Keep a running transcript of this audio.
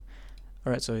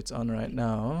Alright, so it's on right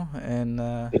now. And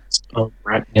It's on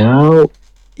right now.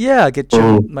 yeah, get your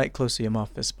Oh, mic close to your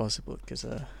mouth as possible because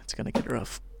it's gonna get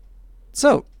rough.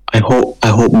 So, I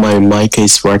hope my mic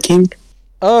is working.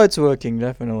 oh, it's working.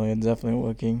 Definitely, it's definitely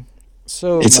working.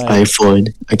 So, It's my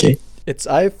iPhone. Okay. it's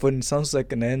iPhone sounds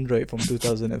like an Android from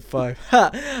 2005.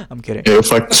 Ha! I'm kidding. Okay,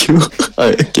 fuck you.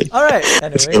 Okay. Alright,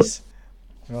 Let's go. anyways,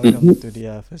 welcome Mhm. to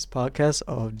the first podcast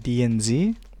of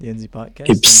DNZ podcast.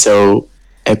 And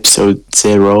Episode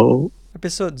 0.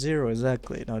 episode 0,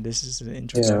 exactly. Now, this is the Yeah.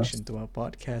 introduction to our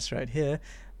podcast right here.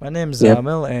 My name's Yep.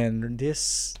 Amel, and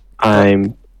this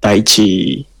I'm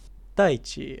Daichi.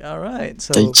 Daichi. Alright,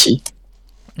 so Daichi.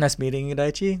 nice meeting you,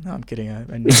 Daichi. No, I'm kidding. I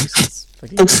knew you since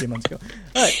fucking 3 months ago.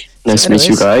 Alright, Nice to meet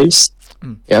you anyways. guys.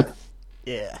 Mm. Yep.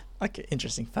 Yeah. Okay,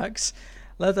 interesting facts.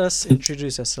 Let us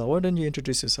introduce ourselves. Why don't you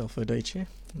introduce yourself, Daichi?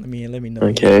 Let me know.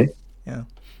 you. Okay. Yeah.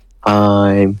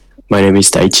 My name is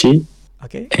Daichi,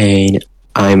 Okay. and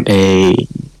I'm a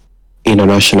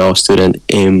international student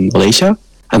in Malaysia.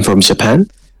 I'm from Japan.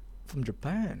 From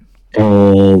Japan.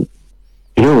 And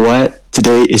you know what?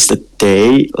 Today is the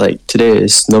day, like today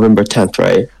is November 10th,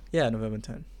 right? Yeah, November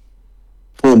 10.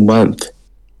 Full month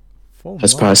 4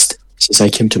 has months. passed since I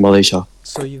came to Malaysia.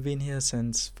 So you've been here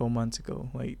since 4 months ago,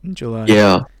 like in July.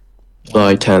 Yeah,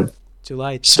 July 10th.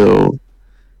 July 10th. So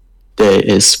today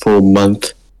is full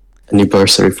month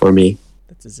anniversary for me.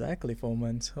 That's exactly 4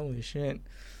 months. Holy shit.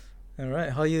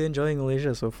 Alright, how are you enjoying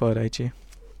Malaysia so far, Daichi?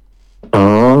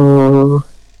 Uh,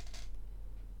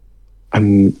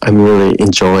 I'm really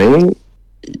enjoying.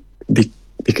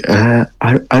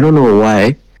 I don't know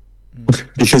why.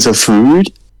 Because of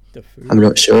food, The food? I'm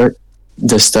not sure.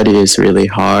 The study is really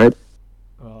hard,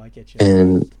 Oh, I get you.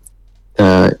 and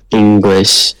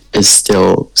English is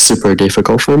still super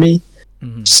difficult for me.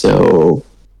 Mhm. So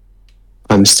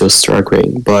I'm still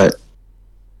struggling, but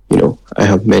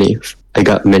I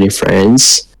got many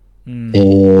friends, Mm.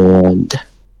 and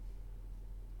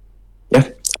yeah,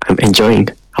 I'm enjoying.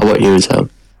 How about you, Sam?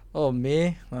 Oh,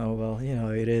 me? Oh, well,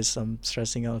 it is. I'm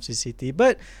stressing out of CCT.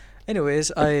 But,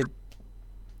 anyways,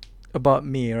 about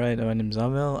me, right? My name's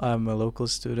Amel. I'm a local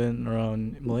student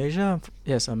around Malaysia.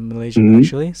 Yes, I'm Malaysian Mhm.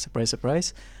 actually. Surprise,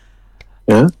 surprise.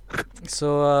 Yeah.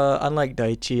 So, unlike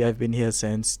Daichi, I've been here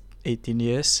since 18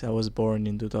 years. I was born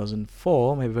in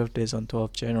 2004. My birthday is on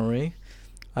 12th January.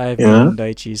 I've Yeah. known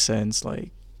Daichi since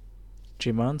like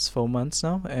 3 months, 4 months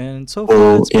now. And so far,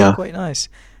 Oh, it's been yeah. quite nice.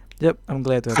 Yep, I'm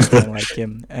glad to have a friend like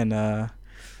him. And,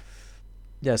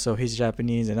 yeah, so he's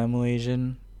Japanese and I'm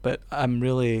Malaysian. But I'm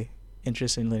really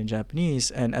interested in learning Japanese,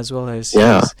 and as well as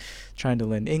Yeah. he's trying to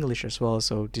learn English as well.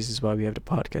 So this is why we have the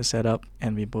podcast set up,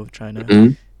 and we both trying to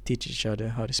Mhm. teach each other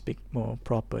how to speak more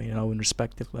proper, in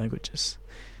respective languages.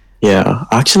 Yeah.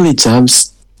 Actually,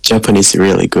 Jam's Japanese is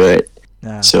really good.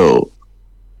 Nah, So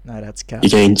that's cap. you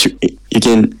can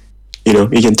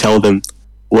you can tell them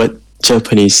what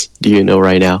Japanese do you know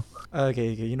right now.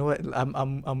 Okay. You know what?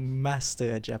 I'm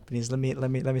master at Japanese. Let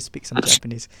me speak some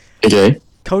Japanese. Okay.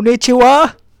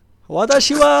 Konnichiwa,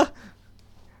 watashi wa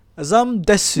Azam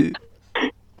desu.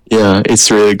 Yeah, it's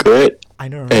really good. I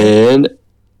know, right?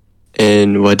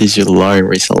 And what did you learn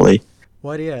recently?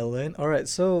 What did I learn? All right,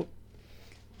 so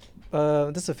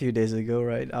just a few days ago,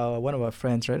 right? One of our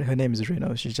friends, right? Her name is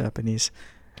Reno. She's Japanese.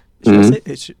 Should I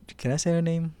Mhm. say? Can I say her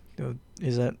name? Or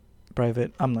is that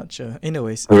private? I'm not sure.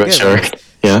 Anyways, I'm not forget sure. about it.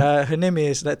 Yeah. Her name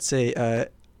is, let's say,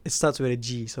 it starts with a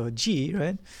G. So G,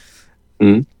 right?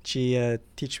 Mm. She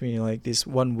teach me like this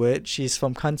one word. She's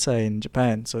from Kansai in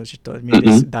Japan, so she taught me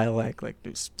this dialect, like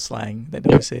this slang that they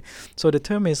Yeah. would say. So the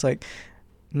term is like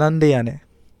 "nande ane,"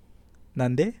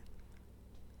 "nande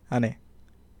ane."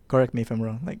 Correct me if I'm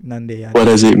wrong. Like "nande ane." What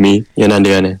does it mean?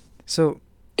 Yanande. So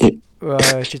It-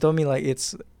 she told me like it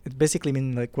basically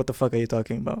means like, what the fuck are you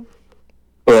talking about?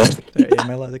 What? Sorry, am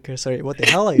I allowed to curse? Sorry, what the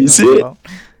hell are you Is talking it? about?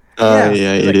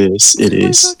 Yeah, like, it is. what It are you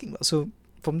is. talking about? So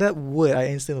from that word, I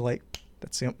instantly like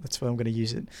that's why I'm gonna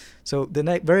use it. So the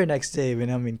very next day when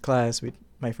I'm in class with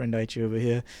my friend Daichi over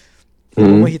here, the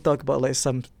moment Mhm. he talked about like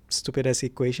some stupid ass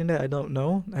equation that I don't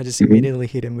know, I just Mhm. immediately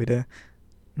hit him with a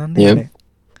 "nande Yep. ane?"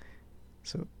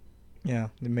 So yeah,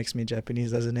 it makes me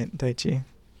Japanese, doesn't it, Daichi?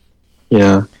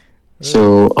 Yeah.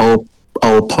 So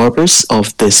our purpose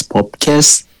of this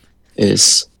podcast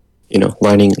is,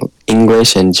 learning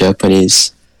English and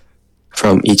Japanese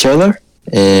from each other,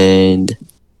 and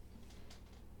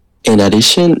in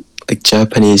addition, like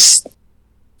Japanese,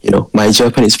 my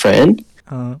Japanese friend,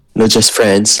 not just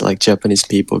friends, like Japanese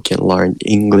people can learn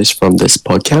English from this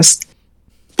podcast,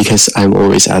 because I'm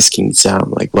always asking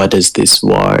Sam, like, what does this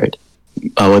word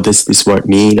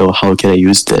mean, or how can I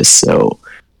use this, so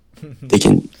they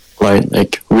can learn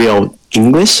like real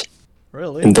English.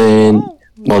 Really? And then Oh.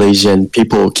 Malaysian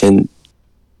people can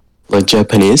learn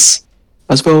Japanese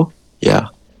as well. Yeah.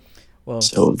 Well,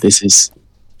 So this is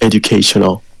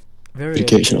educational very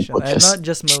educational educational. And podcast. not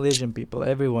just Malaysian people,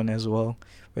 everyone as well.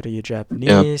 Whether you're Yeah.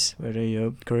 Japanese, whether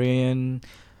you're Korean,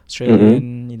 Mm-hmm.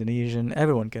 Australian, Indonesian,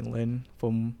 everyone can learn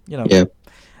from, Yeah.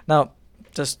 Now,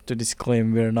 just to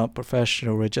disclaim, we're not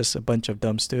professional. We're just a bunch of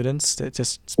dumb students that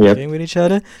just Yep. speaking with each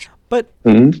other. But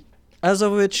Mm-hmm. as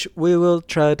of which, we will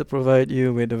try to provide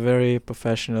you with a very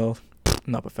professional,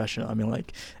 not professional, I mean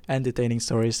like entertaining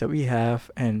stories that we have,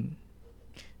 and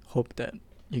hope that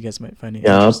you guys might find it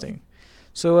Yeah. interesting.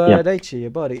 So, Yep. Daichi,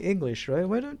 about the English, right?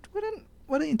 Why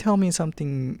don't you tell me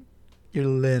something you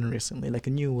learned recently, like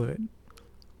a new word?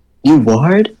 New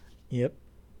word? Yep.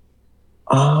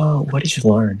 What did you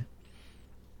learn?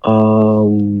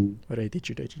 Um. What did I teach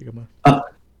you, Daichi? Come on.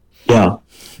 Yeah.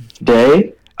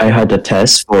 Today I had a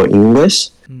test for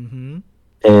English, Mm-hmm.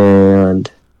 and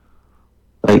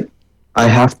like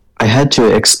I had to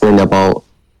explain about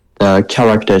the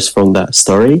characters from that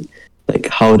story. Like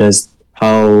how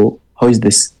is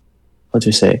this, how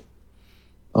to say,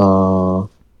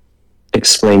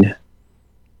 explain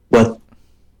what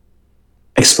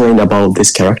explain about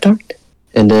this character,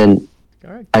 and then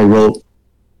Correct. I wrote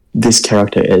this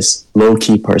character is low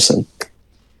key person.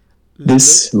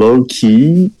 This low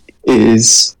key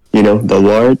is the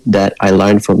word that I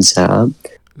learned from Sam.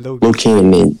 Low Low key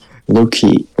mean low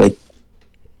key, like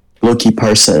low key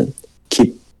person.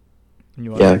 Keep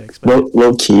You want yeah. to explain?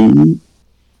 Low key.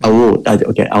 I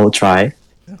will try.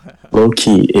 Low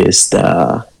key is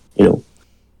the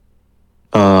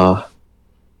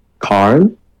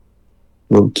calm.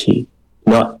 Low key,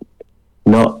 not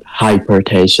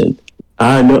hypertension.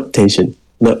 Not tension,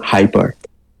 not hyper.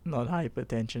 Not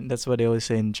hypertension. That's what they always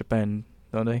say in Japan,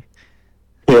 don't they?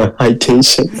 Yeah, high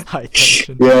tension. High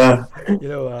tension. Yeah, You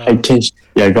know, high tension.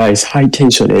 Yeah, guys, high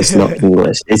tension is not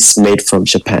English. It's made from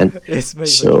Japan. it's made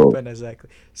So from Japan, exactly.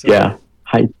 So, yeah,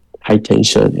 high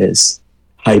tension is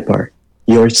hyper.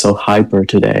 You're so hyper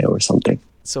today or something.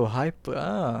 So hyper.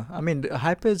 I mean,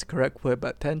 hyper is the correct word,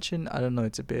 but tension, I don't know.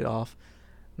 It's a bit off.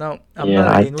 Now, I'm Yeah, not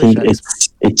I an English think expert.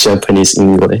 it's Japanese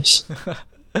English.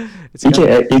 It's You kind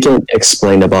of can you can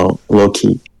explain about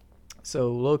Loki. so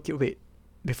Loki. Wait,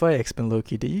 before I explain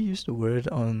Loki, did you use the word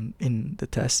in the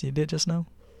test you did just now?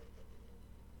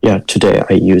 Yeah, today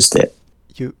I used it.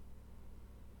 You're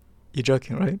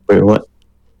joking, right? Wait, what?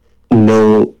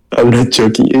 No, I'm not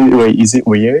joking. Wait, is it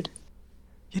weird?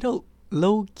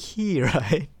 Low key,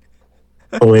 right?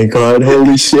 Oh my god,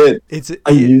 holy shit. I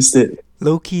It, used it.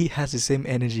 low key has the same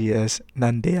energy as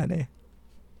nandeane.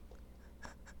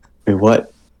 Wait,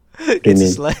 what? What do you It's a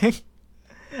mean? slang.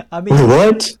 I Wait, mean,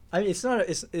 what? it's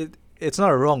not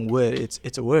a wrong word.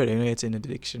 It's a word. It's in the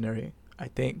dictionary, I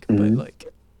think. But Mhm. like,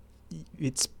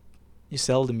 it's you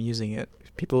seldom using it.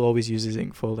 People always use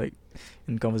it for like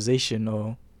in conversation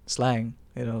or slang.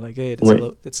 Like, hey,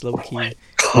 Wait. that's low Oh key. my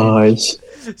gosh.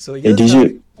 So Hey,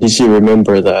 did you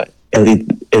remember that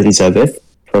Elizabeth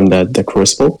from the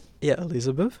Crucible? Yeah,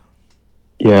 Elizabeth.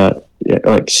 Yeah,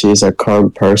 like she's a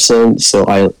calm person. So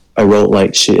I wrote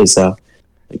like she is a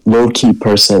low key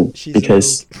person She's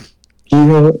because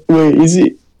a wait, is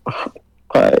it?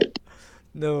 What?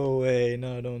 no way.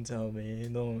 No, don't tell me.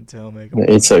 Don't tell me. Come No,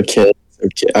 on. it's okay. It's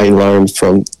okay. I learned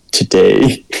from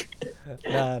today.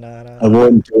 Nah. I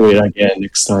won't do it again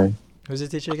next time. Who's the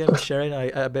teacher again? Miss Sharon?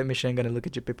 I bet Miss Sharon gonna look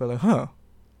at you people like, huh?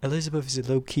 Elizabeth is a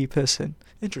low key person.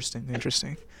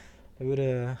 Interesting. I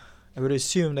would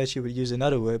assume that she would use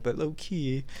another word, but low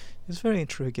key is very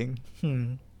intriguing.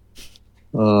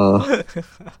 Uh,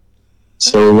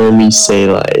 so when we say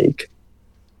like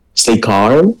stay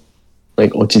calm,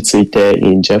 like 落ち着いて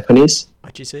in Japanese,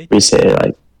 What you say? we say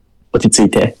like 落ち着い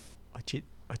て.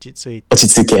 Ochitsuite. 落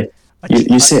ち着け.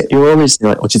 You always say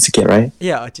like 落ち着け, right?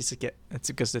 Yeah, ochitsuke. That's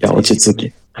because that's Yeah, easy for 落ち着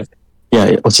me.け.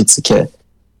 Yeah, 落ち着け.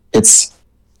 It's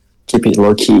keep it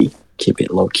low key. Keep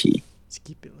it low key. Just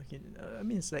keep it like I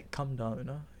mean, it's like calm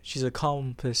down. She's a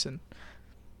calm person.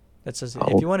 That's just it.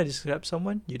 Oh. If you want to describe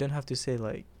someone, you don't have to say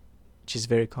like she's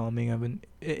very calming. I mean,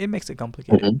 it makes it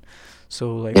complicated. Mhm.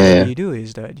 So like Yeah, what yeah. you do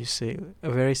is that you say a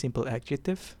very simple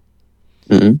adjective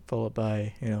Mm-hmm. followed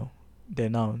by their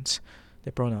nouns,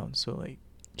 their pronouns. So like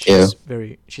Yeah.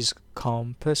 she's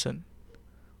calm person,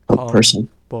 Calm person.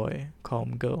 boy,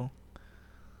 calm girl.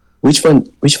 Which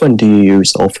one do you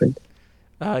use often?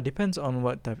 Depends on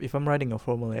what type. If I'm writing a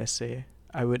formal essay,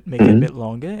 I would make it a Mhm. bit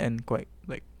longer and quite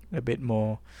like a bit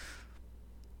more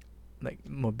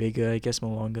bigger, I guess,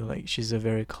 more longer. Like she's a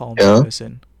very calm Yeah.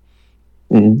 person.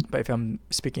 Mm-hmm. But if I'm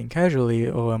speaking casually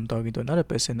or I'm talking to another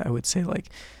person, I would say like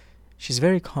she's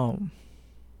very calm.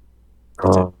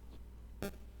 That's it. Uh,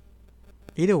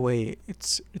 Either way,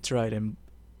 it's right, and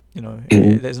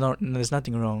mhm. there's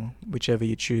nothing wrong whichever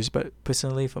you choose. But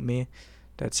personally, for me,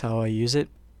 that's how I use it.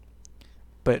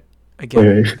 But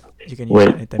again, Wait, you can use it wait.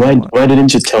 anytime you Why want. why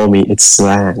didn't you tell me it's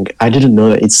slang? I didn't know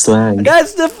that it's slang.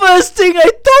 That's the first thing I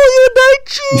told you,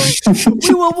 Daichi.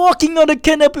 We were walking on the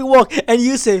canopy walk, and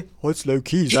you say, "What's low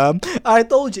key, Sam?" I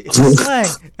told you it's a slang,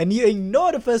 and you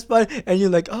ignore the first part, and you're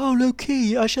like, "Oh, low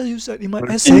key. I shall use that in my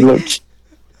essay." Look.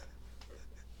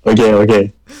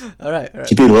 Okay. All right.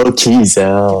 Keep it low key,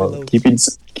 Zal. low Keep it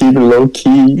low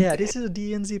key. Yeah, this is a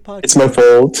DNZ podcast. It's my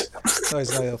fault. No,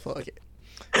 it's not your fault. Okay.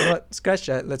 You know what? Scratch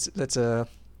that. Let's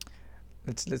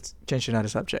change to another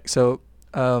subject. So,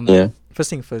 Yeah.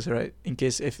 first thing first, right? In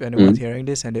case if anyone's hearing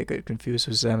this and they get confused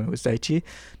with Sam and with Daichi,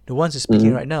 the ones who's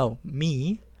speaking right now,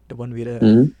 me, the one with a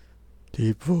Mhm.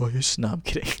 deep voice. No, I'm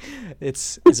kidding.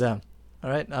 It's Zam. All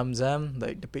right, I'm Zam,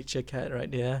 like the picture cat right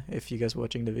there. If you guys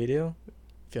watching the video,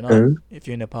 if you're not, Mhm. if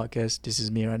you're in the podcast, this is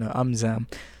me right now. I'm Zam,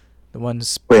 the one.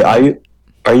 Wait,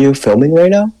 are you filming right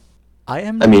now? I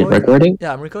am. I mean, recording?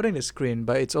 Yeah, I'm recording the screen,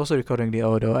 but it's also recording the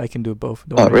audio. I can do both.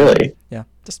 Don't Oh, worry. really? Yeah,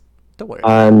 just don't worry.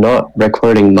 I'm not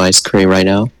recording my screen right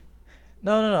now.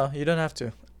 No. You don't have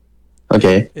to.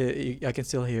 Okay. I can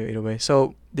still hear either way.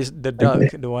 So the duck,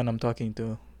 Okay. the one I'm talking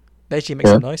to, Daichi makes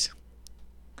Yeah. some noise.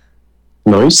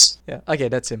 Noise? Yeah. Okay,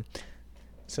 that's him.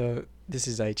 So this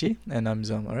is Daichi and I'm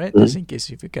Zam. All right, Mhm. just in case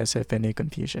if you guys have any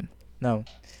confusion. Now,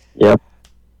 Yep.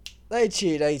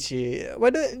 Daichi, why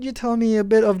don't you tell me a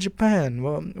bit of Japan?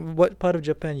 Well, what part of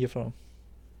Japan you from?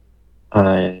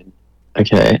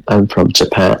 Okay, I'm from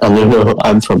Japan. No,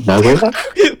 I'm from Nagoya.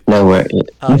 Nagoya.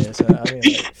 Ah, yes. I mean, like,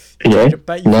 Okay.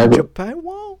 Japan. You from Nagoya. Japan?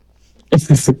 Wow.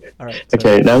 All right. So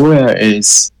Okay, Nagoya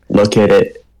is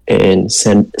located in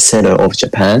center of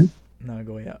Japan,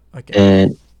 Nagoya. Okay.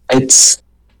 and I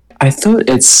thought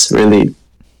it's really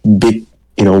big.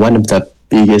 One of the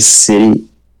biggest city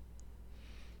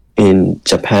in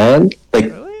Japan. Like,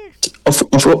 Really? of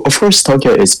course,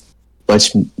 Tokyo is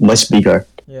much bigger.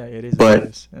 Yeah, it is. But- It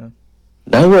is. Yeah.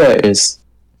 Nagoya is,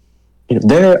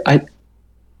 there. I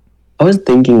was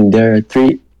thinking there are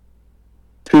three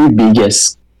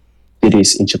biggest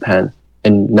cities in Japan,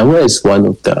 and Nagoya is one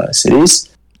of the cities.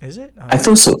 Is it? I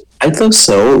thought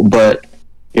so, but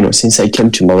since I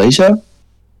came to Malaysia,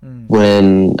 Mm.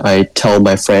 when I tell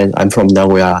my friend I'm from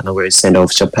Nagoya is center of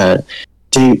Japan,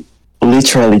 they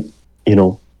literally,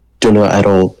 don't know at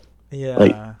all. Yeah.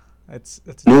 like, It's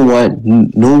No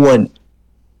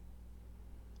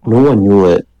one knew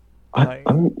it. Like-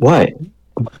 Why?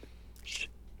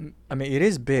 I mean, it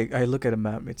is big. I look at a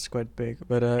map; it's quite big.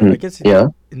 But Mm, I guess yeah.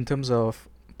 in terms of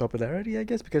popularity, I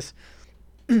guess because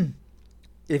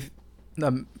if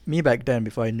me back then,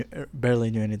 before I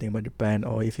barely knew anything about Japan,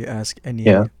 or if you ask any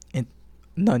Yeah.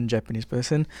 non-Japanese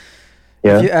person,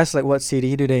 Yeah. if you ask like what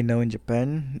city do they know in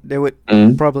Japan, they would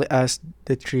Mm, probably ask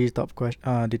the three top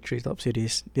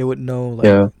cities. They would know like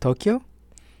Yeah. Tokyo,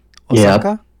 Yeah.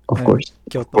 Osaka, of and course.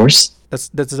 Kyoto. Of course. That's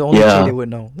the only Yeah. three they would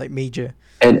know, like major.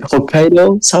 And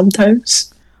Hokkaido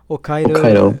sometimes.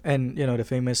 Hokkaido. And the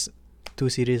famous two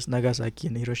cities, Nagasaki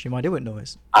and Hiroshima, they would know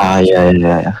us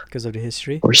Yeah. because of the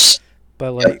history. Of course.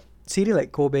 But like city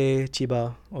like Kobe,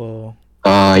 Chiba, or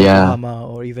Yeah. Yokohama,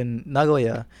 or even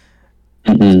Nagoya,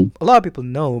 Mm-mm. a lot of people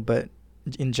know, but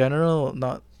in general,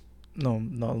 not a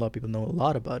lot of people know a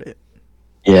lot about it.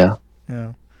 Yeah.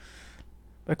 Yeah,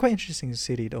 but quite interesting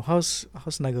city though. How's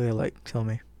Nagoya like? Tell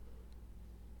me.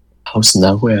 How's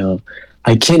Nagoya?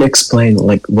 I can't explain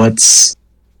like what's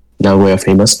Nagoya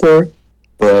famous for,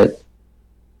 but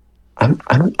I'm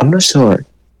not sure.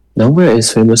 Nagoya is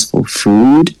famous for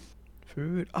food.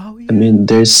 Food. Oh yeah. I mean,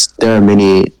 there are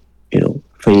many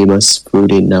famous food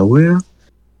in Nagoya,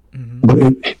 Mhm. but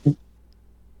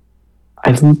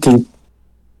I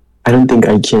don't think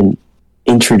I can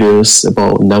introduce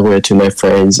about Nagoya to my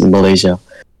friends in Malaysia.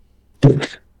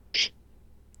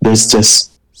 There's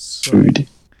just So, food,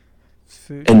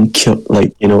 food. and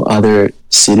other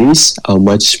cities are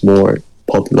much more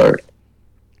popular,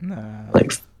 Nah.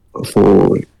 like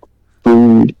for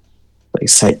food, like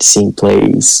sightseeing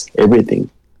place, everything.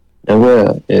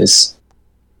 Nagoya is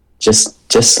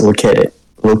just locate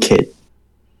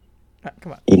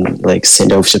Come on. in like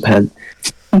center of Japan.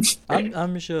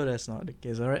 I'm sure that's not the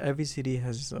case. Alright, every city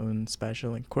has its own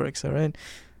special and quirks. Alright,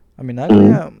 I mean Mm.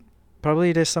 Nagoya.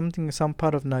 Probably there's some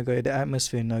part of Nagoya. The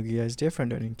atmosphere in Nagoya is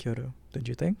different than in Kyoto. Don't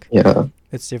you think? Yeah,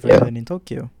 It's different Yeah. than in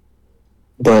Tokyo.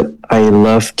 but I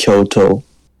love Kyoto.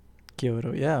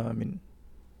 Kyoto, yeah. I mean,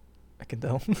 I can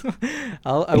tell.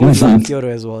 I would love Kyoto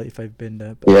as well if I've been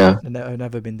there. But Yeah. I've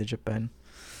never been to Japan.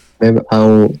 Maybe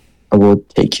I will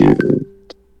take you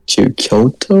to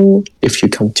Kyoto if you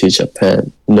come to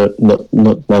Japan. Not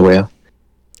Nagoya,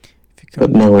 If you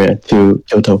but come, Nagoya to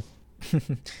Kyoto.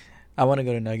 I want to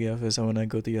go to Nagoya first. I want to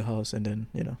go to your house and then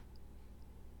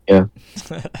Yeah.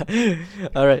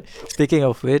 All right. Speaking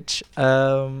of which,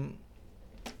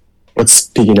 What's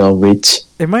speaking of which?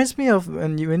 it reminds me of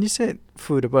when you said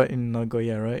food about in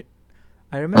Nagoya, right?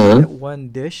 I remember Uh-huh. that one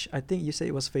dish. I think you said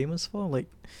it was famous for like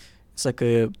it's like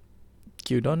a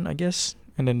gyudon, I guess,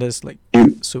 and then there's like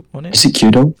You, soup on it. is it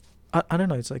Kyudon? I don't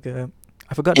know. It's like a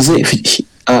I forgot. Is the it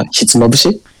name.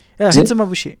 Hitsumabushi? Yeah, is it?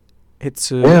 hitsumabushi.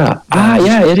 Hitsu. Yeah. Mabushi.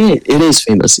 Yeah, it is. It is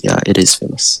famous. Yeah, it is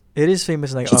famous. It is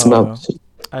famous. Like Hitsumabushi.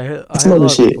 I heard a lot of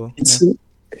Hitsumabushi. people. Yeah.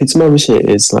 Hitsumabushi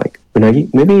is like unagi.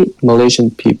 Maybe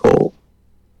Malaysian people,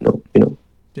 Do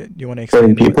you want to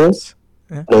foreign explain what people, it's?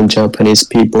 Yeah. non-Japanese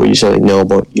people usually know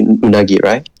about unagi,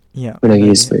 right? Yeah.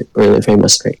 Unagi is really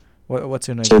famous, right? What's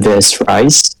unagi? So there's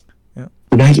rice. Yeah.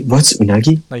 Unagi. What's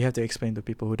unagi? Now you have to explain to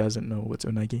people who doesn't know what's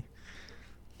unagi.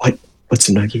 What's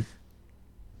unagi?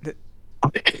 The-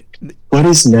 What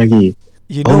is unagi?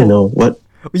 You I don't know? know. What?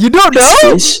 You don't know? It's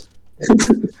fish.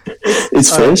 It's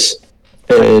fish,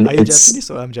 and Are you it's. Japanese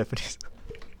or I'm Japanese?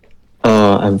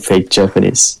 I'm fake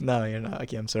Japanese. No, you're not.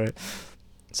 Okay, I'm sorry.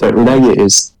 So unagi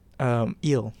is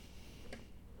Eel.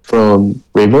 from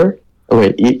river. Oh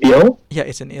wait, eel? Yeah,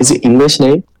 it's an eel. Is it English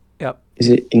name? Yep. Is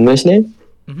it English name?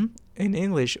 In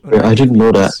English, Wait, I unagi didn't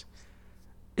know that. means-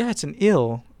 Yeah, it's an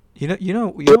eel. You know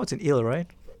what's an eel, right?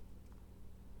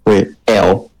 Wait,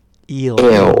 L. Eel.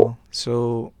 Eel. Eel.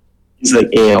 So It's like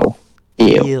eel.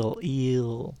 Eel.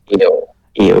 eel. Eel.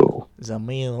 Eel.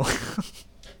 Zamil.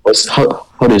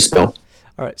 How do you spell?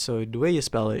 All right. So the way you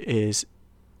spell it is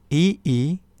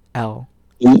EEL.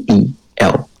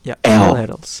 E-E-L. Yeah. L. All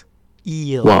letters.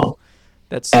 Eel. Wow.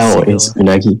 That's L singular. is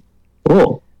unagi.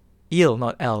 Oh. Eel,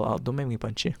 not L. Don't make me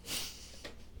punch you.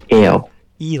 Eel.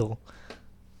 Eel.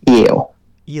 Eel.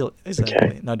 Eel. Exactly.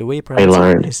 Okay. Now the way you pronounce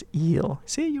learned. it is eel.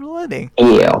 See, you're learning.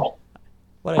 Eel.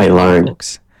 What I doing, learned.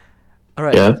 folks? All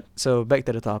right. Yeah. So back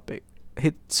to the topic.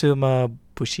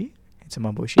 Hitsumabushi.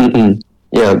 Mm-mm.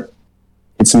 Yeah.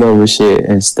 Hitsumabushi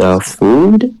is the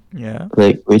food, Yeah.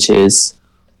 which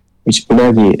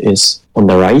unagi is on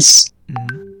the rice,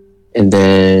 Mhm. and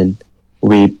then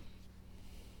we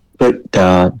put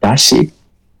the dashi.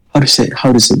 How to say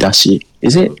dashi?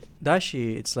 Is it?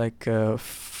 Dashi, it's like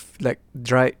like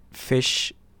dried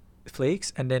fish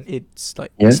flakes, and then it's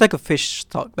like Yeah. it's like a fish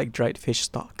stock, like dried fish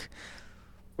stock.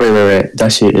 Wait.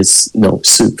 Dashi is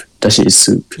soup. Dashi is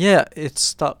soup. Yeah, it's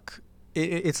stock.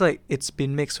 It's like it's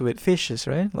been mixed with fishes,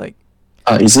 right? Like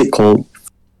Is it called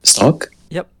stock?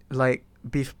 yep, like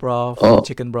beef broth, Oh.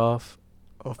 chicken broth,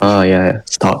 or fish Oh broth. yeah,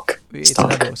 stock. It's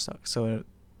Stock. another stock. So,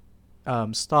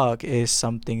 stock is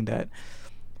something that,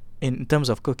 in terms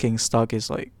of cooking, stock is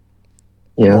like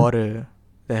Yeah. water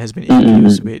that has been Mm-mm.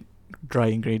 infused with dry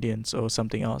ingredients or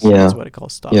something else. Yeah. That's what it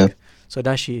calls stock. Yeah. So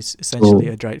dashi is essentially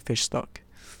So- a dried fish stock.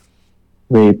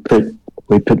 We put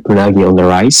unagi on the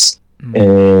rice, Mm.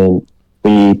 and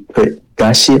we put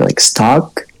dashi like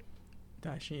stock.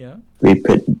 Dashi, yeah. We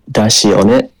put dashi on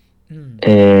it, Mm.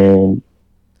 and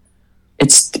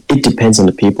it depends on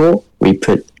the people. We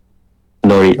put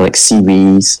nori like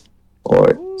seaweeds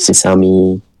or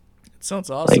sesame, It sounds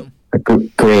like awesome. a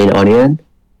green onion.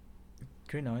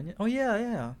 Green onion. Oh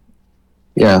yeah.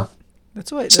 Yeah.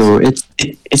 That's why. So it's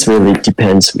really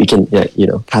depends. We can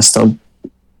custom.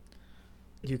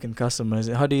 You can customize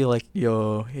it. How do you like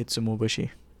your hitsumobushi?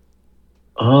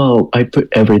 Oh, I put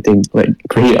everything like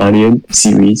green onion,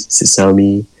 seaweeds,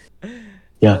 sesame.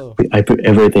 Yeah, Oh. I put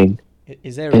everything.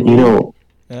 Is there a And rule?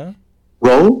 Yeah.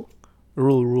 roll?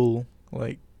 Rule.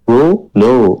 Like Rule?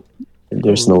 No,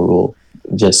 there's no rule.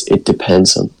 Just it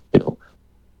depends on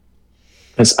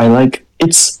because I like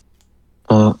it's.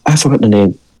 I forgot the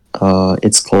name.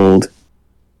 It's called.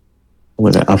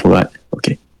 What was I forgot.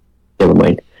 Okay, never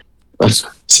mind.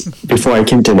 Before I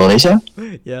came to Malaysia,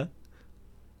 yeah.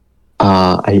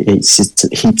 I ate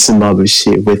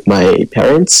hitsumabushi with my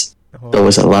parents. That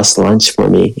was the last lunch for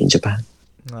me in Japan.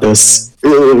 It was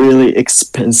really, really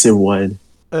expensive one.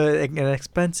 An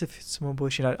expensive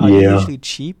hitsumobushi. Are they Yeah. usually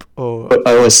cheap or? But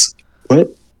I was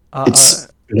what? Uh, It's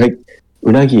like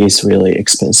unagi is really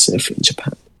expensive in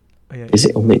Japan. yeah, Is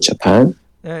it only Japan?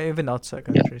 Yeah, even outside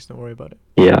Yeah. countries. Don't worry about it.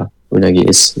 Yeah, unagi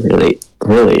is really,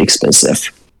 really expensive.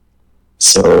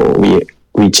 So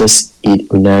we just eat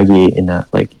unagi in a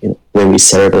when we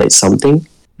celebrate something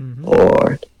Mm-hmm.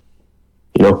 or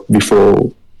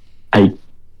before I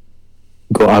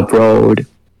go abroad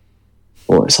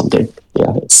or something.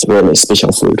 Yeah, it's really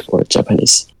special food for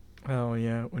Japanese. Oh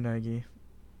yeah, unagi.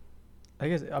 I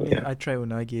guess I mean Yeah. I try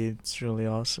unagi. It's really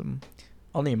awesome.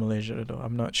 Only in Malaysia though.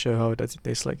 I'm not sure how does it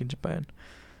taste like in Japan.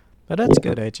 But that's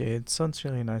Yeah. good, actually. It sounds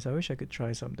really nice. I wish I could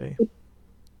try someday.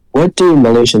 What do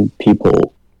Malaysian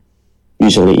people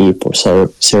usually eat for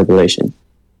celebration?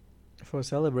 For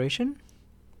celebration?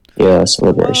 Yeah,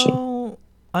 celebration. Well,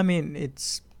 I mean,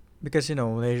 it's because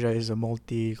Malaysia is a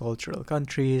multicultural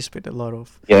country with a lot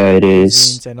of Yeah, it is.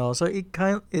 cuisines and all. So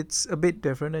it's a bit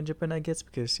different in Japan, I guess,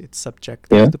 because it's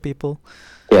subjective Yeah. to people.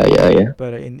 Yeah.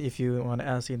 But if you want to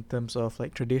ask in terms of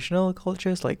like traditional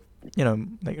cultures, like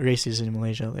like races in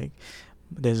Malaysia, like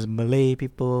there's Malay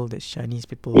people, there's Chinese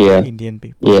people, Yeah. Indian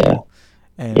people, Yeah.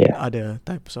 and Yeah. other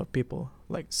types of people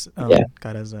like Yeah.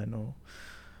 Karazhan or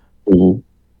Mhm.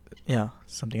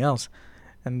 something else.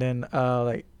 And then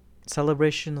like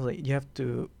celebrations, like you have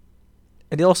to,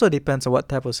 and it also depends on what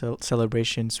type of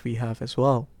celebrations we have as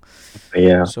well.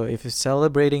 Yeah. So if you're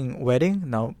celebrating wedding,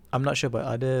 now I'm not sure about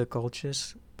other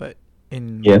cultures, but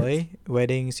in Yeah. Malay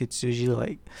weddings, it's usually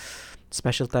like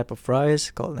special type of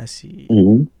rice called nasi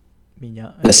Mhm.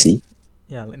 minyak. I think. Nasi.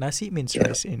 Yeah, like nasi means Yeah.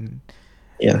 rice in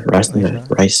Yeah, rice. Malaysia.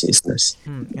 Rice is nice.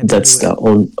 And then That's you the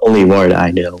only word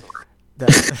I know.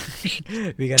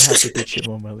 we're gonna have to teach you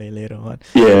more Malay later on.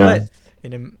 Yeah.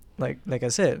 But like I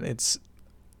said, it's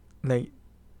like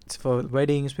for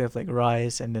weddings we have like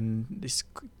rice and then this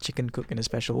chicken cooked in a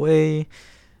special way.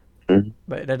 Mhm.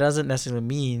 But that doesn't necessarily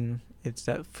mean it's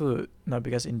that food. Not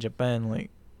because in Japan, like,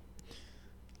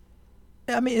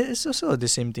 I mean, it's also the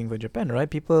same thing for Japan, right?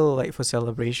 People like for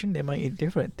celebration they might eat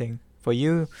different thing. For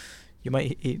you, you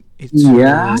might eat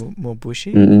Yeah. more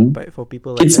bushy, Mhm. but for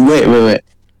people like It's that, wait.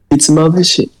 It's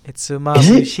mabushi. it's Is it?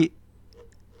 sumabushi.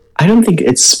 I don't think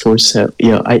it's for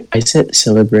I said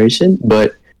celebration,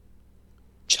 but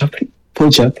for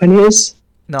Japanese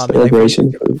No, I mean like for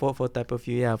celebration. for type of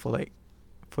you, yeah,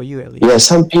 for you at least. Yeah,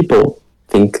 some people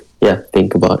think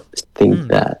Mm.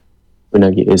 that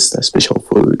unagi is the special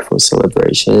food for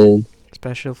celebration.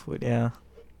 Special food, yeah.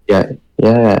 Yeah.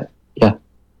 You're right.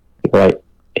 Well,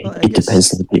 I It depends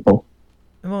guess. on the people.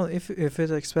 Well, if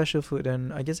it's like special food,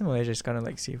 then I guess in Malaysia it's kind of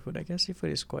like seafood. I guess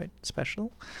seafood is quite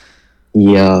special. I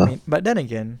Yeah. mean, but then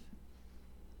again,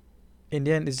 in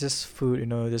the end, it's just food.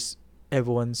 Just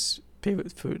everyone's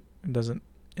favorite food. It doesn't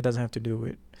have to do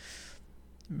with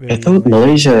I very thought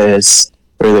Malaysia is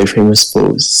really famous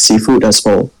for seafood as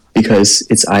well because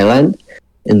it's island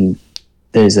and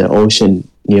there's an ocean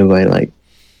nearby, like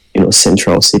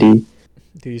central city.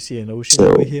 Do you see an ocean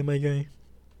So- over here, my guy?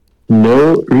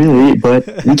 No, really, but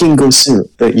we can go soon.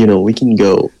 But we can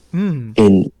go Hmm.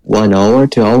 in 1 hour,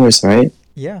 2 hours, right?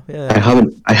 Yeah. I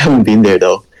haven't been there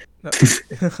though. No.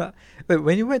 Wait,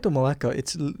 when you went to Malacca,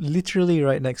 it's literally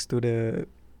right next to the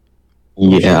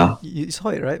ocean. Yeah. You saw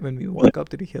it, right? When we walk up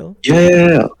to the hill.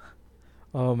 Yeah.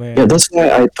 Oh man. Yeah, that's why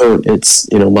I thought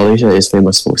it's Malaysia is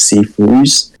famous for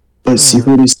seafoods, but Mm.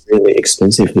 seafood is really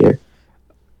expensive here.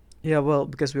 Yeah, well,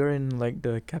 because we're in like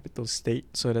the capital state,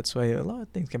 so that's why a lot of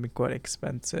things can be quite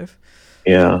expensive.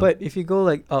 Yeah. But if you go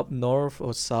like up north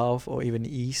or south or even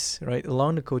east, right,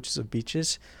 along the coaches of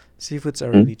beaches, seafoods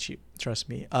are Mm. really cheap. Trust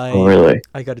me. Oh, really?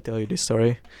 I gotta tell you this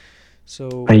story.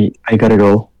 So I gotta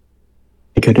go.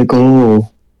 I gotta go.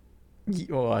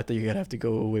 I thought you gotta have to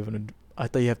go away from the. I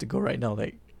thought you have to go right now,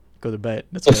 like go to bed.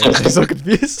 That's why I'm so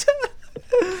confused.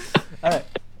 All right.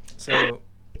 So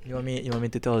you want me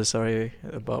to tell the story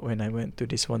about when I went to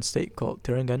this one state called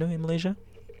Terengganu in Malaysia?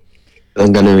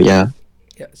 Terengganu, yeah.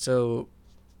 Yeah. So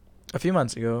a few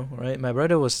months ago, right, my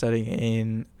brother was studying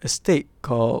in a state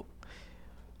called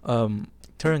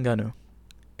Terengganu.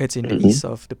 It's in the Mhm. east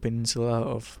of the peninsula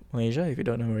of Malaysia. If you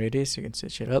don't know where it is, you can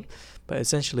search it up. But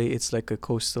essentially, it's like a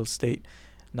coastal state.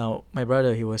 Now, my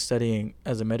brother, he was studying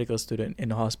as a medical student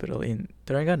in a hospital in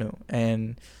Terengganu,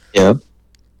 and Yeah.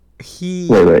 he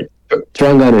Wait.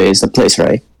 Terengganu is the place,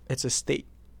 right? it's a state.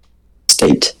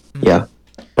 State. Mm. Yeah.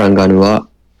 Terengganu wa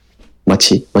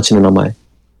machi no namae.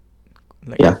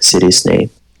 Like Yeah, city's name.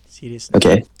 city's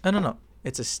Okay. No.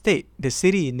 It's a state. The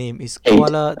city name is State.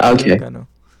 Kuala Okay. Terengganu.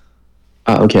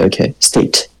 Okay.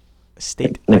 State.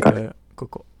 State, Like like a- a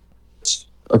koko.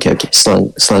 Okay.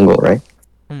 Slango, right?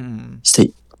 Mm.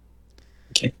 State.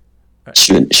 Okay. Right.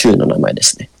 州の名前で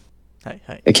すね。はい。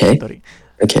 Okay. Sorry.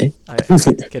 Okay.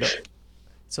 Alright, get up.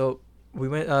 So we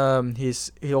went.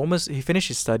 He finished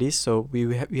his studies, so we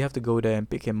have to go there and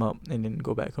pick him up and then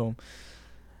go back home.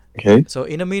 Okay. So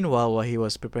in the meanwhile, while he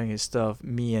was preparing his stuff,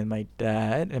 me and my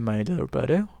dad and my little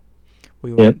brother,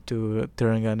 we went to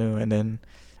Terengganu and then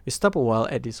we stopped a while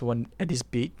at this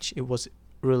beach. It was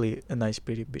really a nice,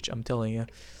 pretty beach. I'm telling you.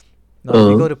 Now,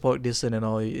 if you go to Port Dickson and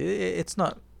all, it's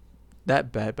not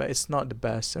that bad, but it's not the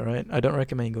best. All right, I don't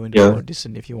recommend going to Yeah. Port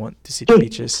Dickson if you want to see the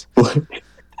beaches.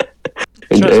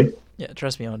 Okay. Yeah,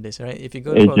 trust me on this, right? If you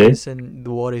go to Okay. Providence and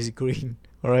the water is green,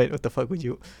 all right, what the fuck would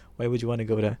you? Why would you want to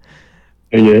go there?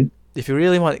 Okay. If you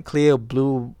really want clear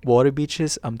blue water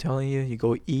beaches, I'm telling you, you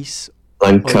go east or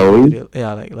you go to Langkawi.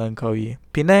 like Langkawi.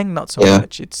 Penang, not so Yeah.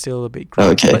 much. It's still a bit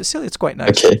green, Okay. but still it's quite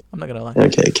nice. Okay. I'm not gonna lie.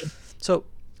 Okay. Okay. So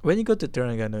when you go to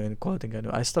Terengganu and Kuala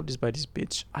Terengganu, I stopped just by this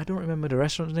beach. I don't remember the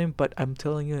restaurant's name, but I'm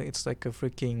telling you, it's like a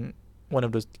freaking one of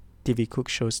those TV cook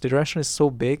shows. The restaurant is so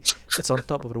big, it's on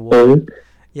top of the water. Oh,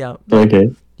 Yeah, like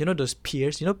okay. you know those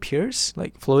piers. You know piers,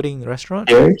 like floating restaurant.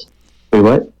 Piers? Wait,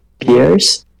 what? Yeah,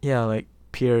 Piers? yeah, like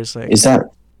piers. Like Is that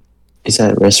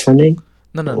restaurant name?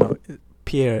 no.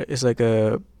 Pier is like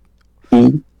a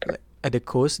P like at the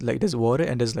coast. Like there's water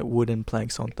and there's like wooden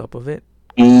planks on top of it.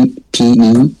 P P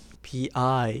E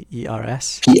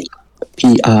Piers. P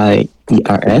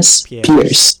Piers? Piers.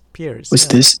 Piers. Piers. What's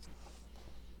Yeah. this?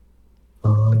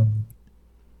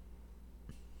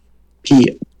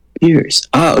 Piers.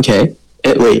 Ah, okay.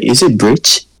 Wait, is it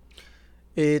bridge?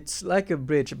 It's like a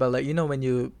bridge, but like you know when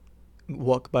you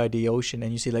walk by the ocean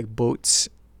and you see like boats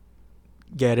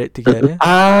get it together.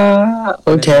 Ah,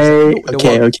 And then there's okay, like the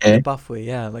okay, walk, the okay, pathway,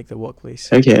 yeah, like the walkways.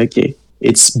 okay, okay.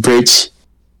 It's bridge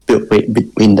built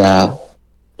between the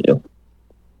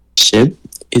ship.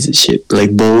 Is it ship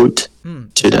like boat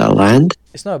to the land?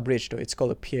 It's not a bridge though. It's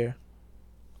called a pier.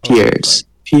 Piers.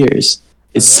 Piers.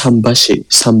 It's Okay.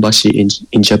 sambashi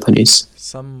in Japanese.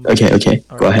 Some. Okay, okay.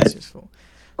 Alright, Go that's ahead. useful.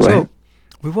 Go So ahead.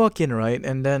 we walk in, right,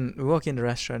 and then we walk in the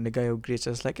restaurant. The guy who greets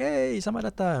us like, "Hey,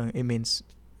 selamat datang." It means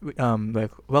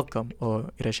like welcome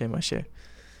or irashaimashite.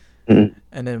 Mm.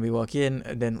 And then we walk in,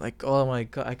 and then like, oh my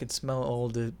god, I could smell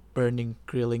all the burning,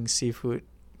 grilling seafood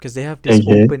because they have this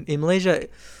Okay. open in Malaysia.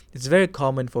 It's very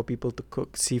common for people to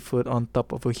cook seafood on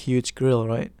top of a huge grill,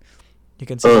 right? You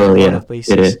can see that Oh in a lot yeah, of it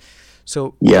places. is.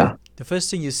 So Yeah. the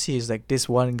first thing you see is like this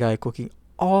one guy cooking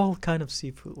all kind of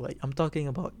seafood. Like I'm talking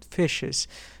about fishes,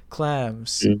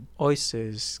 clams, Mm.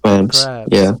 oysters, Clams.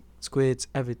 crabs, Yeah. squids,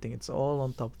 everything. It's all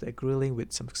on top there, grilling with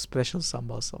some special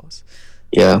sambal sauce.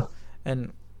 Yeah.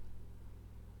 And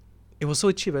it was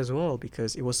so cheap as well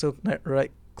because it was so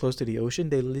right close to the ocean.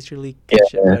 They literally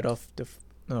catch it Yeah. right off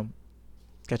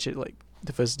catch it like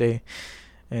the first day.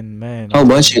 And man, How I'm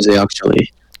much telling is it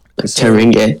actually? Like 10 so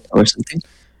ringgit or something?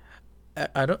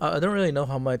 I don't really know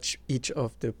how much each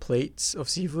of the plates of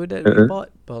seafood that we Uh-huh. bought,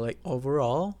 but like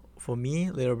overall, for me,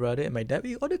 little brother, and my dad,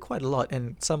 we ordered quite a lot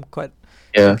and some quite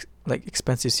Yeah. like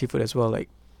expensive seafood as well, like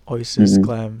oysters, Mm-hmm.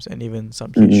 clams, and even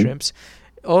some huge Mm-hmm. shrimps.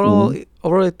 Overall, Mm-hmm.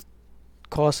 overall, it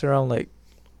cost around like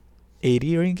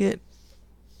 80 ringgit.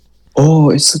 Oh,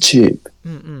 it's so cheap.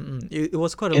 It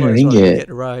was quite a 10 lot as well. You ringgit. get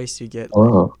rice, you get like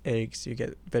Wow. eggs, you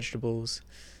get vegetables,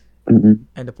 Mm-hmm.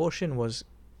 and the portion was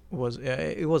yeah,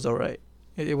 it was alright.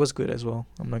 It was good as well.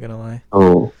 I'm not gonna lie.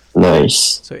 Oh,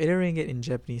 nice. So 80 ringgit in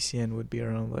Japanese yen would be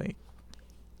around like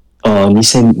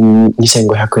 2500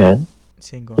 yen.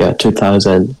 Yeah,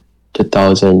 2,500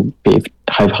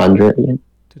 2500 yen.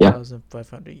 Yeah.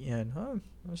 2,500 yen. Oh,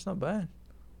 that's not bad.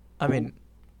 I mean,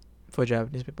 for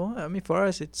Japanese people, I mean, for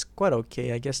us, it's quite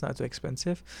okay. I guess not too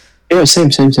expensive. Yeah,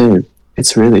 same.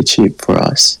 It's really cheap for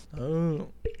us. Oh,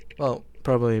 well,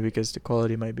 probably because the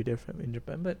quality might be different in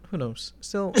Japan, but who knows?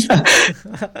 Still,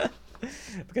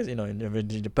 because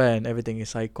in Japan, everything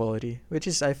is high quality, which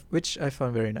I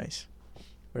found very nice,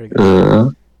 very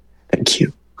good. Thank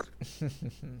you.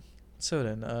 So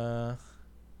then,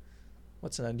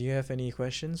 what's that? Do you have any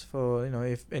questions for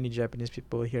if any Japanese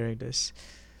people hearing this?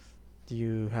 Do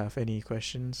you have any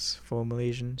questions for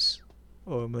Malaysians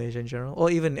or Malaysia in general, or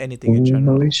even anything in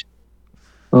general? Malaysia.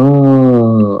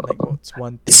 Oh, Like, what's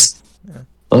one thing? it's Yeah.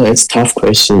 it's tough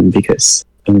question because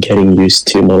I'm getting used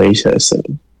to Malaysia. So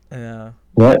Yeah.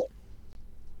 what?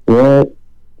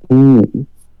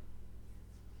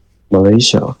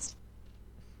 Malaysia.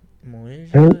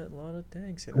 Malaysia, a lot of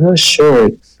things. I'm not sure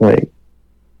like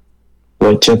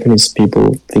what Japanese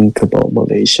people think about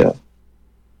Malaysia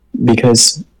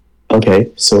because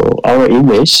okay, so our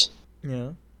image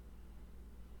Yeah.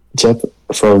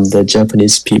 from the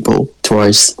Japanese people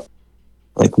towards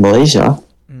like Malaysia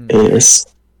is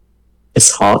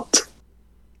it's hot,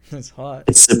 It's hot.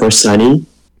 it's super sunny,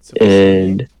 Super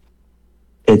and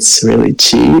it's really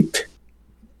cheap,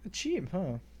 cheap,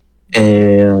 huh?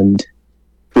 and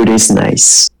food is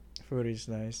nice. Food is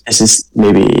nice. This is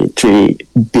maybe three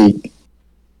big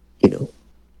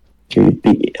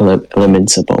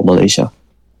elements about Malaysia.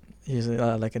 Usually,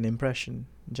 like an impression,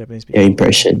 Japanese Yeah, people.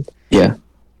 impression. Yeah.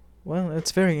 Well,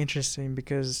 it's very interesting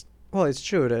because, well, it's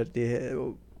true that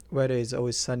the weather is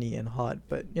always sunny and hot,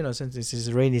 but since this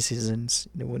is rainy seasons,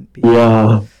 it wouldn't be.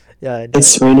 Yeah. Yeah.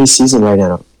 It's rainy season right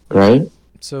now, right?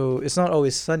 So it's not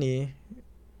always sunny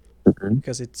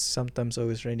because it's sometimes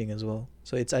always raining as well.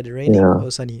 So it's either raining Yeah.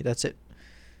 or sunny. That's it.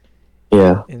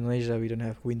 Yeah. In Malaysia, we don't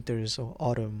have winters or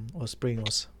autumn or spring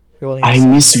we only have I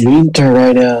summer. miss winter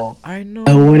right now. I know.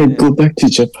 I want to man. go back to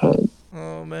Japan.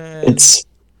 Oh man. It's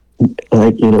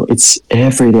like, it's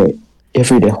every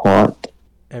day hot.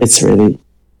 It's Every- really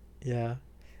yeah.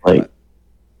 like, But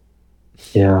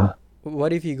yeah.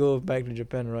 what if you go back to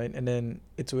Japan, right? And then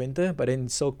it's winter, but then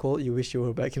it's so cold you wish you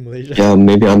were back in Malaysia. Yeah,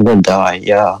 maybe I'm gonna die.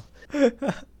 Yeah.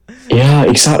 Yeah,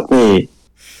 exactly.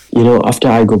 After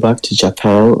I go back to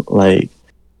Japan, like,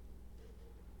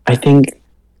 I think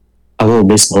I will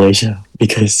miss Malaysia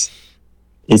because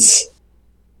it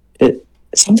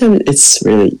sometimes it's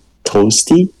really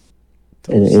toasty,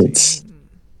 and Toasty.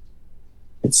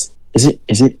 it's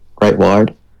is it right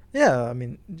word? Yeah, I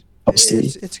mean,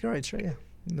 Toasty. it's right, yeah.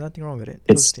 Nothing wrong with it.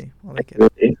 It's Toasty. I like it.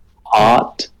 really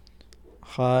hot,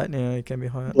 Hot, yeah, it can be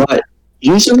hot. but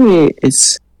usually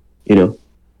you know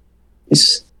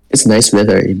it's nice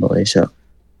weather in Malaysia.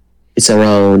 It's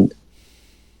around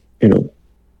 20,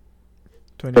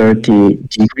 30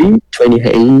 degree,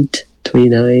 28,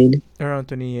 29. around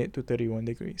 28 to 31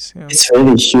 degrees. Yeah. It's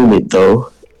really humid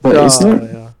though, but it's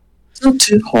yeah. not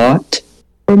too hot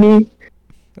for me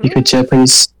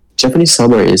because Japanese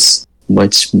summer is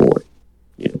much more,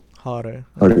 Hotter.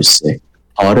 how to say,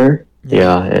 hotter.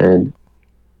 Yeah, and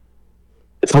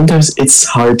sometimes it's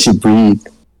hard to breathe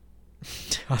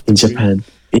Hard in to breathe. Japan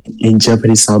in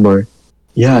Japanese summer.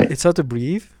 Yeah, It's hard to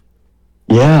breathe.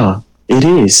 yeah, it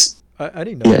is. I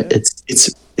didn't know Yeah, that.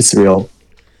 it's real.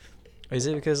 Is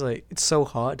it because like it's so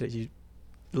hot that your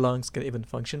lungs can even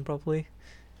function properly?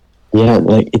 Yeah,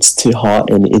 like it's too hot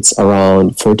and it's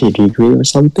around 40 degree or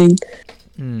something.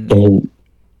 Mm.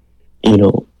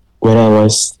 And when I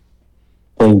was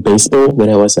playing baseball, when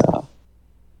I was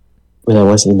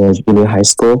in a junior high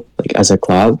school, like as a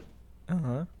club,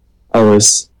 Uh-huh. I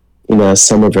was in a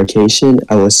summer vacation.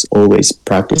 I was always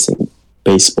practicing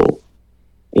baseball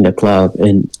in a club,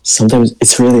 and sometimes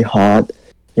it's really hot,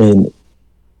 and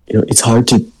it's hard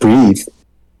to breathe.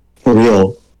 For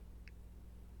real,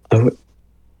 I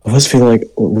was feeling like,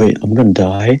 oh, wait, I'm gonna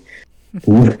die.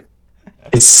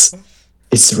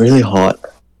 it's really hot.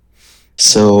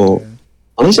 So Yeah.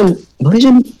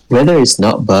 Malaysian weather is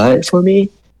not bad for me,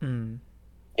 Mm.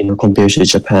 compared to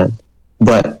Japan,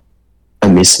 but I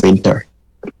miss winter.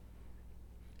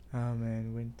 Oh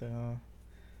man, winter.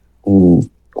 Mm.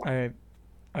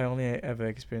 I only ever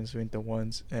experienced winter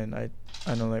once, and I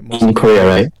know like most In people Korea,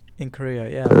 right? in Korea.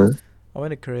 Yeah, Uh, I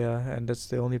went to Korea, and that's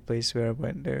the only place where I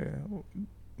went there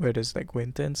where there's like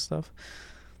winter and stuff.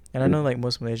 And I know like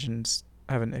most Malaysians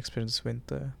haven't experienced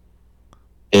winter.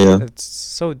 yeah. It's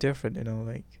so different,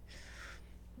 like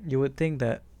you would think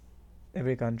that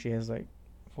every country has like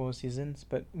 4 seasons,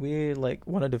 but we're like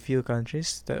one of the few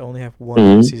countries that only have one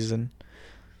Mhm. season.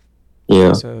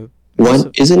 Yeah. So most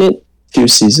One, isn't it? Two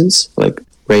seasons, like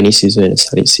rainy season and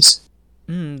sunny season.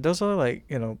 those are like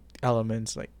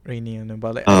elements like rainy and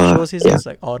but like Ah, actual yeah. seasons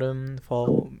like autumn,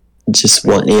 fall. Just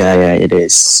one. Yeah, it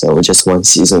is. So just one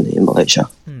season in Malaysia.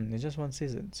 It's just one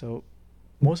season. So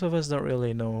most of us don't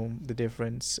really know the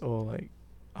difference or like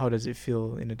how does it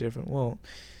feel in a different world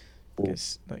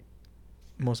because like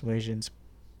most Malaysians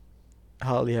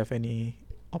hardly have any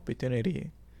opportunity,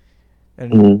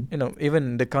 and Mm.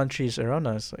 even the countries around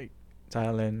us like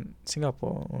Thailand,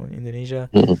 Singapore, or Indonesia,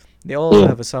 Mm. they all Yeah.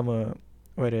 have a summer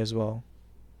weather as well.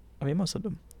 I mean, most of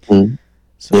them. Mm.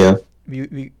 So Yeah.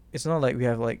 we it's not like we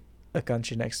have like a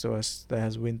country next to us that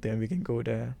has winter and we can go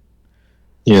there.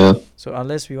 Yeah. So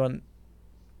unless we want,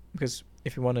 because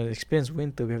if we want to experience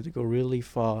winter, we have to go really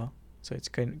far. So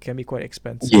can be quite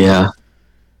expensive. Yeah.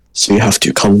 So you have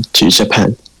to come to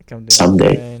Japan Come to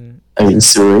someday. Japan. I mean,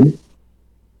 soon.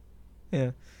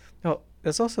 Yeah. Oh,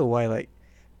 that's also why like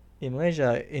in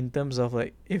Malaysia, in terms of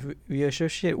like if we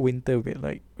associate winter with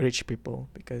like rich people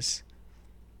because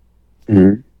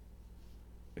Mm.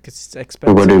 it's What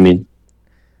expensive. do you mean?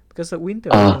 Because like winter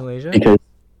in Malaysia, Because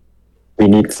we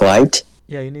need flight.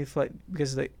 yeah, you need flight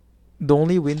because like the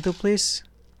only winter place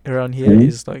around here Mhm.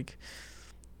 is like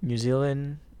New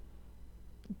Zealand,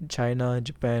 China,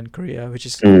 Japan, Korea, which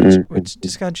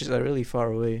these countries are really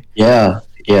far away. Yeah.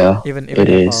 Even It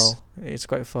is. Nepal, it's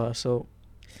quite far. So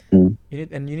Mm. you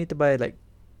need to buy like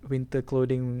winter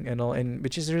clothing and all, and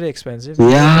which is really expensive. in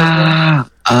Malaysia as well. Yeah.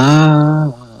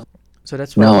 Ah. So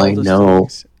that's why Now all I those know.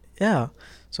 things. Yeah.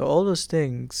 So all those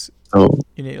things So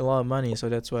you need a lot of money. So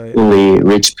that's why only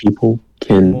rich people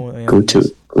can More, yeah, go to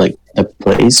most- like a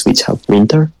place which have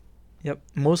winter. yep,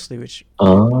 mostly rich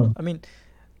Ah. people. I mean,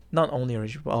 not only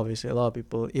rich people. Obviously, a lot of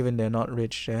people, even they're not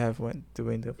rich, they have went to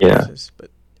winter Yeah. places. But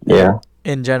Yeah.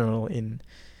 in general, in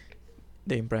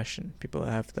the impression people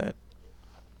have that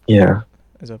Yeah.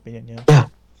 as opinion. Yeah. Yeah.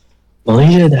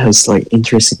 Malaysia has like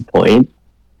interesting point,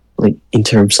 like in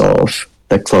terms of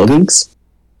the clothings.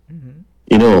 Mm-hmm.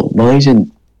 You know,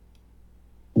 Malaysian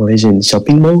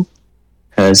shopping mall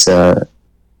has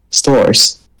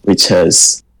stores which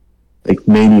has like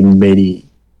many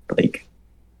like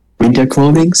winter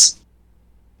clothings.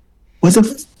 What a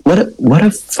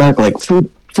fuck, like who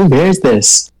wears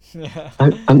this? Yeah.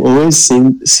 I'm always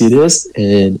see this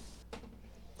and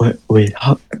wait,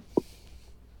 how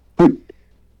who,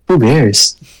 who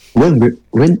wears when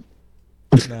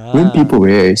people Nah.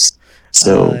 wears?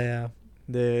 So Yeah.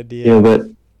 The you know, but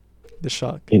the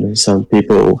shock. you know, some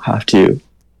people have to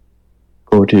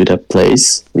go to the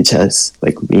place which has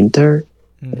like winter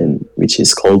Mm. and which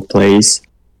is cold place.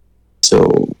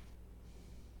 So,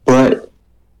 but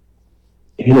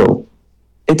you know,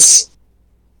 it's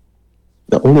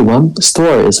the only one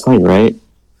store is fine, right?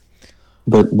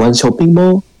 But one shopping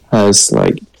mall has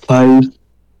like five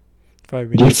 5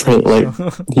 minutes. different like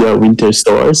yeah winter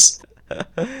stores.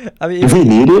 I mean, Do we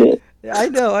need it? I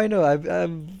know.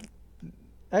 I'm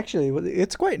actually,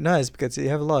 it's quite nice because you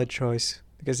have a lot of choice.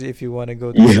 Because if you want to go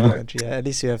to Yeah. the country, at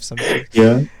least you have some choice.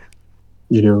 Yeah,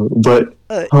 you know, but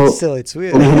how Still, it's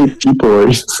weird. many people are?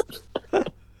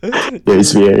 Yeah,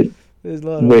 it's weird, There's a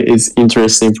lot of. but it's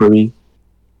interesting for me.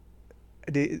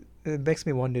 It makes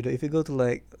me wonder though, if you go to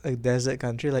like a desert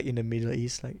country like in the Middle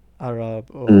East, like Arab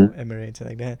or Mm. Emirates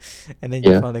like that, and then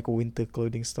you Yeah. found like a winter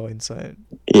clothing store inside.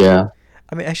 Yeah,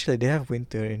 I mean, actually, they have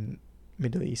winter in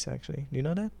Middle East. Actually, do you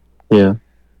know that? yeah.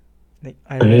 Like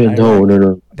No,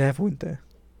 no. they have winter.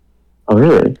 Oh,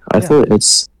 really? I Yeah. thought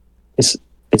it's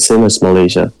same as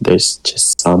Malaysia. There's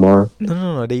just summer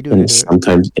No. They do. and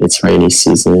sometimes it's rainy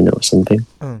season or something.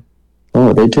 Mm.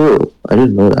 Oh, they do. I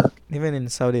didn't know that. Even in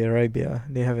Saudi Arabia,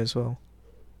 they have as well.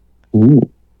 Ooh.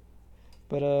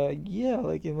 But yeah,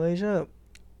 like in Malaysia,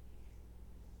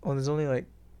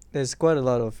 there's quite a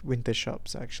lot of winter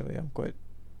shops. Actually,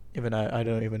 I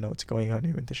don't even know what's going on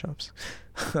in winter shops.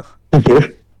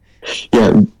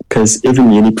 Yeah, because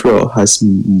even Uniqlo has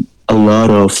a lot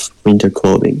of winter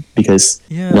clothing because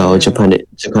Yeah. now Japan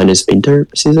is winter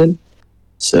season.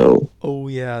 So Oh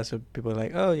yeah, so people are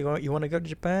like, oh, you want to go to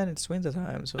Japan? It's winter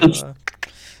time, so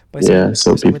buy yeah,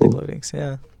 so some winter people clothing.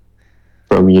 Yeah.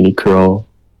 from Uniqlo.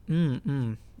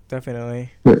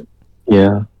 Definitely. But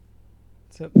yeah,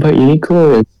 So but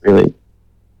Uniqlo is really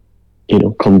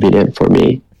convenient for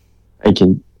me. I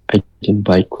can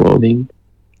buy clothing.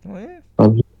 oh, yeah.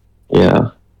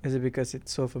 Yeah. Is it because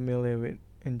it's so familiar with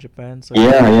in Japan? So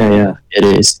Yeah. It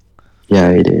is.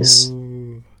 Yeah, it is.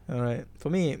 Ooh. All right. For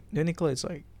me, Uniqlo is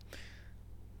like,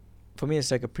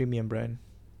 it's like a premium brand.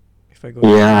 If I go.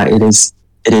 Yeah, it is.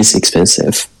 It is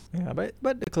expensive. Yeah, but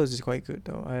the clothes is quite good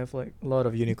though. I have like a lot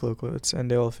of Uniqlo clothes,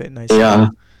 and they all fit nicely. Yeah.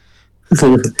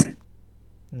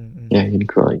 Mm-mm. Yeah,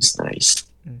 Uniqlo is nice.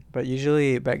 But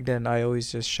usually back then, I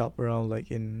always just shop around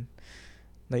like in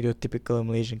like the typical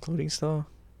Malaysian clothing store.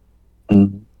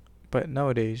 Mm. But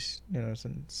nowadays,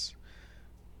 since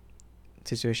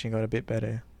situation got a bit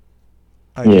better,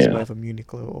 I just Yeah. buy from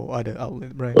Uniqlo or other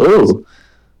outlet brands. Oh,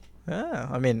 Yeah,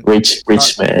 I mean, rich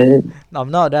man. I'm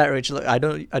not that rich. Look, I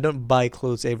don't buy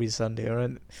clothes every Sunday,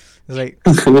 alright? It's like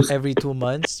every 2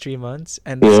 months, 3 months,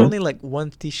 and it's Yeah. only like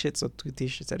 1 t-shirts or 2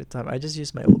 t-shirts at a time. I just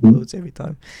use my old Mhm. clothes every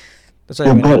time. That's why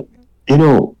Yeah, when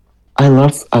but I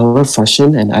love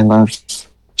fashion and I love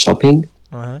shopping,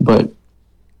 uh-huh. but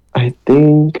I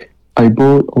think I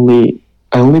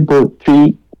only bought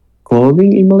 3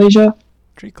 clothing in Malaysia.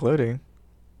 Street clothing.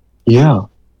 Yeah,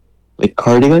 like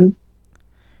cardigan,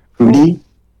 hoodie,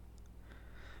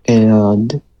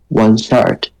 and 1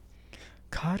 shirt.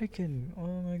 Cardigan.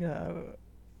 Oh my god.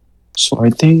 So I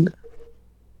think,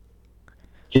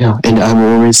 yeah, and I'm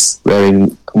always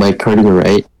wearing my cardigan,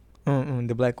 right?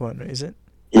 The black one, right? Is it?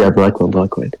 Yeah, black one. Oh,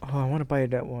 I want to buy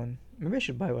that one. Maybe I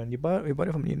should buy one. You bought it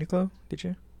from Uniqlo? Did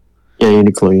you? Yeah,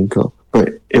 Uniqlo.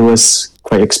 But it was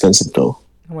quite expensive though.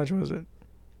 How much was it?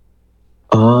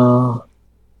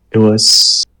 It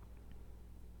was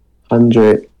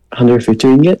 150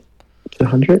 ringgit.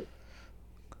 200.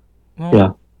 Well,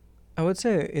 Yeah. I would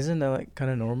say, isn't that like kind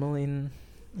of normal in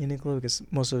Uniqlo because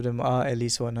most of them are at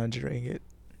least 100 ringgit.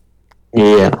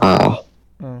 Yeah. Oh.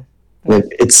 Like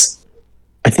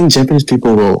I think Japanese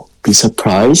people will be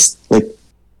surprised. Like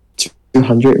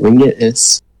 200 ringgit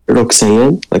is 6,000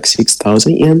 yen, like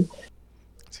 6,000 yen.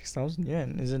 6,000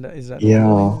 yen. Is that Yeah.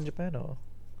 normal in Japan or?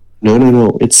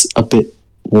 No. It's a bit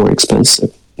more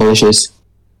expensive. Malaysia is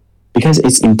because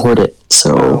it's imported,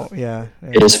 so Oh yeah.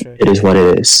 it is Sure. what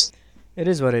it is. It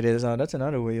is what it is. Oh, that's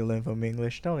another way you learn from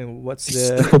English. Tell me what's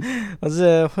It's-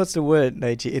 the what's the word,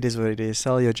 Daichi? It is what it is.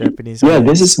 Tell your Japanese yeah,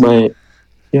 this audience. is my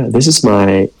this is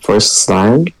my first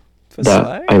slang For that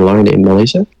slang? I learned in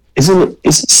Malaysia. Is it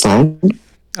slang?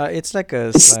 It's like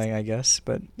a It's slang, I guess.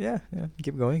 But yeah, yeah.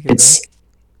 Keep going, keep going. it's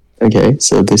okay.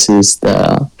 So this is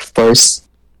the first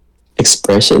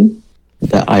expression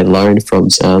that I learned from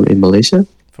Sam in Malaysia.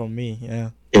 From me,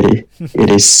 yeah. It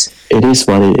is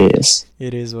what it is.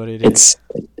 It is what it is. It's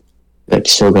like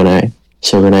shogunai.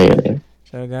 Shogunai.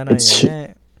 Shogana, It's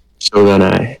yeah.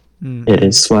 shogunai. Mm, It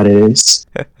is what it is.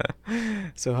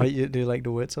 So how do you like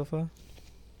the word so far?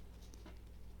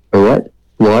 Or what?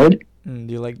 Word?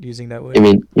 Do you like using that word? You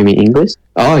mean English?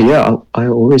 Oh yeah, I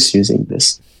always using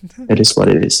this. It is what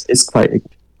it is. It's quite a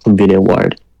convenient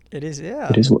word. It is, yeah.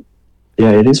 It is.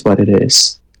 Yeah, it is what it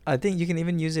is. I think you can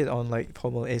even use it on like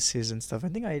formal essays and stuff. I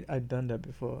think I've done that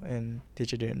before and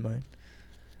teacher didn't mind.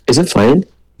 Is it fine?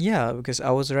 Yeah, because I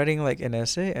was writing like an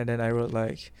essay and then I wrote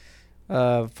like,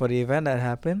 for the event that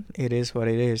happened, it is what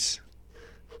it is.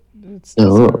 That's how I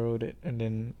Oh, wrote it, and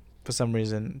then for some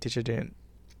reason teacher didn't,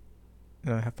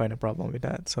 find a problem with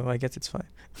that. So I guess it's fine.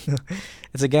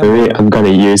 It's a gamble. maybe I'm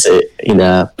gonna use it in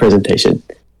a presentation.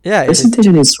 Yeah, it is.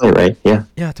 Presentation is fine, right? Yeah.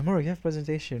 Yeah, tomorrow you have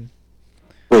presentation.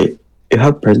 Wait, you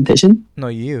have presentation? No,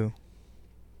 you.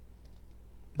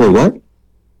 Wait, what?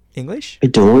 English? I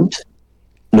don't.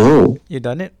 No. You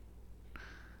done it?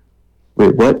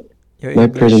 Wait, what? Your My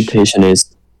English presentation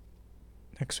is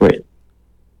next week. wait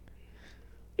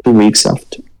 2 weeks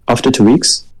after 2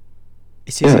 weeks.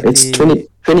 Yeah, it's CCT.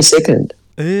 22nd.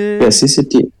 Yeah,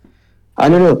 CCT. I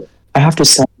don't know. I have to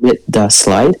submit the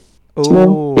slide tomorrow.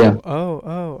 Oh, Yeah, no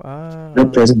ah.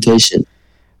 presentation.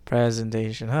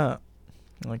 Presentation, huh?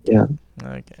 Okay, Yeah.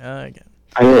 okay.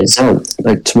 I know exam.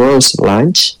 Like tomorrow's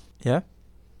lunch. Yeah?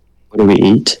 What do we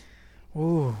eat?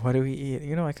 Ooh, what do we eat?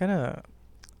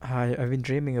 I've been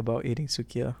dreaming about eating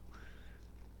sukiya.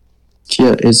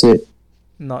 Yeah, is it?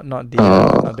 Not Uh. not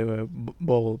the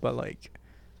bowl, but like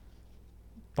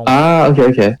Okay.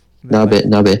 like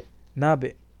Nabe.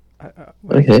 nabe.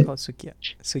 What is Okay. it called? Sukiya.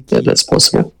 Yeah, that's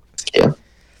possible. Yeah.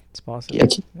 It's possible. Yeah.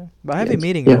 Yeah. But I have a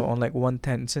meeting Yeah. though on like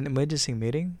 1:10. It's an emergency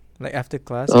meeting. Like after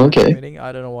class, Okay. meeting.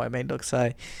 I don't know why. May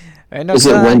doksai. Is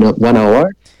it 1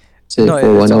 hour? Is it No,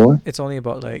 for 1 hour? it's only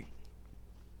about like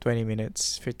 20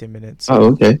 minutes, 15 minutes.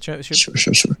 Oh, okay. Should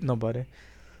Sure. nobody.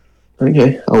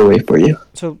 Okay, I'll wait for you.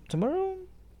 So tomorrow,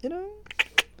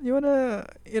 you wanna,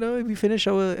 if we finish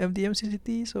our MDM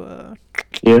CCT, so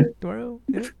Yeah. tomorrow,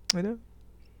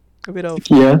 a bit of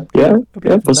Yeah.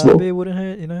 Possible. nabe wouldn't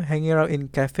hurt, hanging out in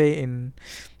cafe in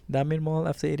Damin Mall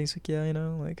after eating sukiya,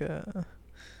 like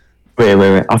Wait.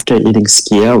 After eating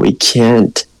skia, we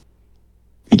can't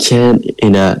we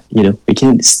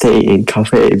can't stay in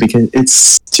cafe because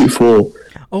it's too full.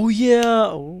 oh yeah,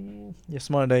 you're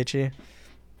smart, Daichi.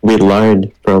 We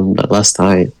learned from the last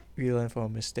time. We learned from a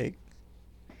mistake.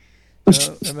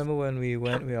 Remember when we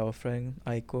went with our friend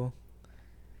Aiko?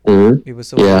 Mhm. We were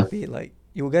so Yeah. happy, like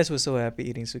you guys were so happy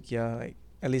eating sukiya, like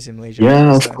at least in Malaysia.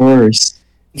 Yeah, this of time. course.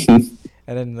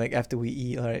 And then like after we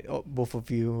eat, alright, both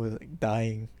of you were like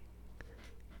dying.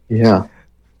 Yeah,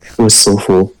 it was so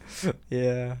full.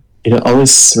 Yeah. I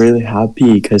was really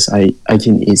happy because I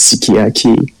can eat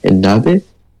sukiyaki and nabe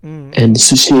and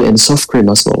sushi and soft cream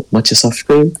as well. Matcha soft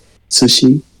cream,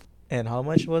 sushi, And how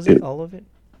much was it? All of it?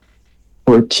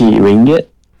 40 ringgit.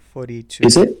 42.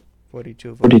 Is it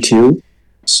 42. 42?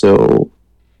 So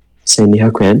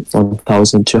 1200 yen,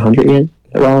 1,200 yen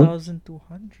around.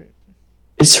 1,200.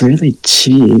 It's really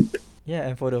cheap. Yeah,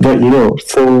 and for the But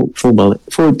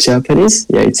for Japanese,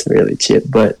 yeah, it's really cheap.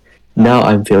 But now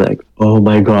I'm feeling like, oh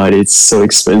my god, it's so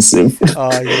expensive.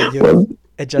 you Well,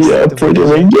 adjust yeah, it to 40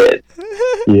 Malaysia. ringgit.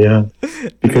 Yeah,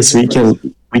 because we can,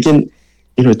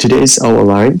 today's our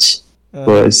lunch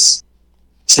was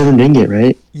 7 ringgit,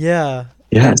 right? Yeah.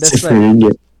 Yeah, And that's 7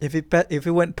 ringgit. if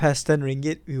it went past 10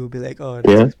 ringgit, we would be like, oh, that's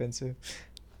Yeah. expensive.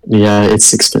 Yeah,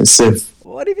 it's expensive.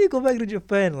 What if you go back to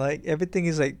Japan? Like everything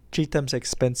is like 3 times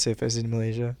expensive as in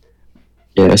Malaysia.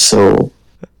 Yeah, so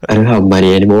I don't have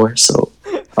money anymore, so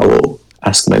I will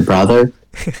ask my brother,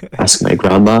 ask my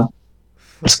grandma,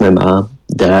 ask my mom,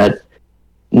 dad.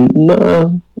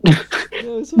 No,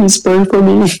 please pray for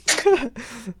me.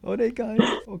 Oh, they guys,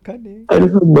 okay. I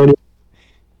don't have money.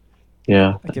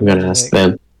 Yeah, I can I'm gonna imagine, ask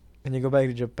like, them. when you go back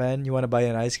to Japan, you want to buy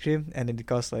an ice cream, and it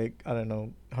costs like I don't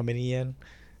know how many yen,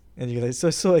 and you're like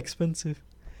so expensive.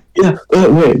 Yeah,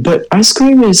 wait, but ice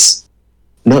cream is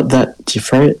not that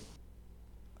different.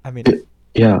 I mean,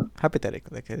 Yeah,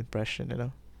 hypothetical like an impression,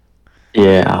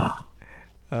 yeah.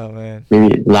 Oh man.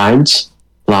 Maybe lunch,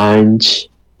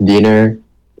 dinner,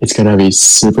 it's gonna be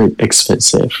super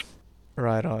expensive.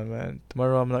 Right on, man.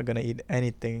 Tomorrow I'm not gonna eat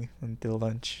anything until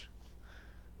lunch.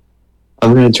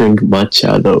 I'm gonna drink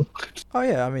matcha though. Oh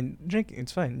yeah, I mean drinking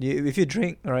it's fine. If you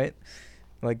drink, right,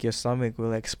 like your stomach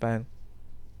will expand.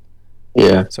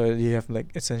 Yeah, So you have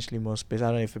like essentially more space. I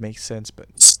don't know if it makes sense, but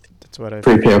s- that's what I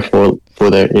prepare for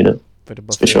the for the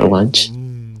special buffet. lunch.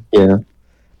 Yeah.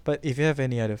 But if you have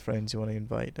any other friends you want to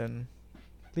invite, then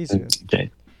please do. Okay.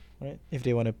 Right? If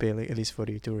they want to pay like at least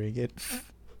 42 ringgit.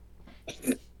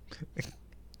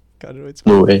 God, it's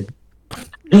No way.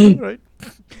 right.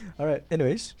 All right.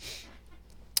 Anyways,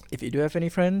 if you do have any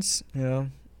friends,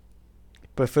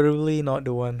 preferably not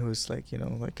the one who's like,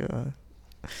 the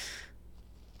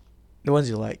ones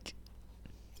you like.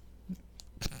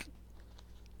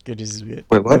 Okay, this is weird.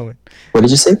 Wait, what? No, What did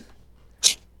you say?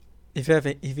 if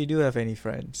you do have any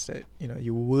friends that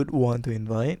you would want to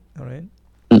invite, all right,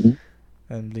 Mhm.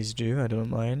 and please do. I don't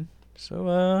mind. So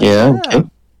Yeah. Okay.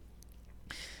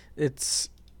 it's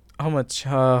how much?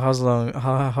 How's long?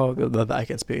 How blah, blah, I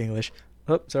can speak English.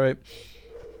 Oh, sorry,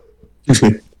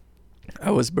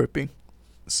 I was burping.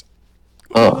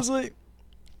 I Oh. was like,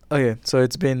 okay, so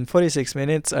it's been 46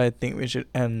 minutes. I think we should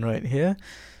end right here.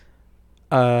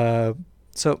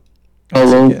 So How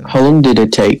once long? again, How long did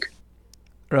it take?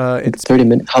 it's 30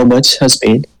 minutes. How much has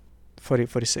been?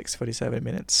 47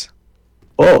 minutes.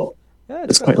 Oh, Yeah,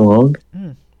 that's quite long.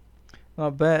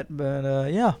 Not bad,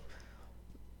 but yeah.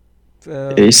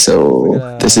 Okay, We're so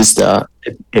gonna this is the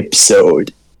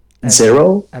episode end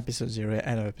 0. episode 0.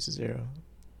 End of episode 0.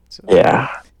 So Yeah.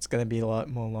 it's gonna be a lot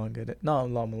more longer. Not a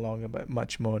lot more longer, but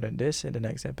much more than this in the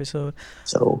next episode.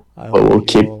 So I we will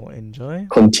hope you keep all enjoy.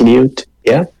 continued.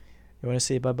 Yeah. You wanna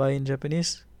say bye bye in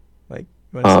Japanese? Like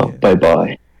you wanna say Bye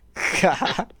bye.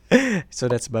 it? So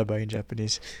that's bye bye in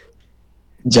Japanese.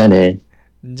 じゃあね。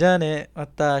じゃあね、ま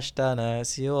た明日ね。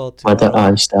See you all また tomorrow.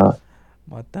 明日。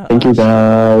また Thank you 明日。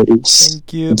 guys.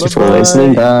 Thank you. Thank you Bye for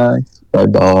listening, bye. guys. Bye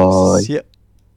bye. See ya.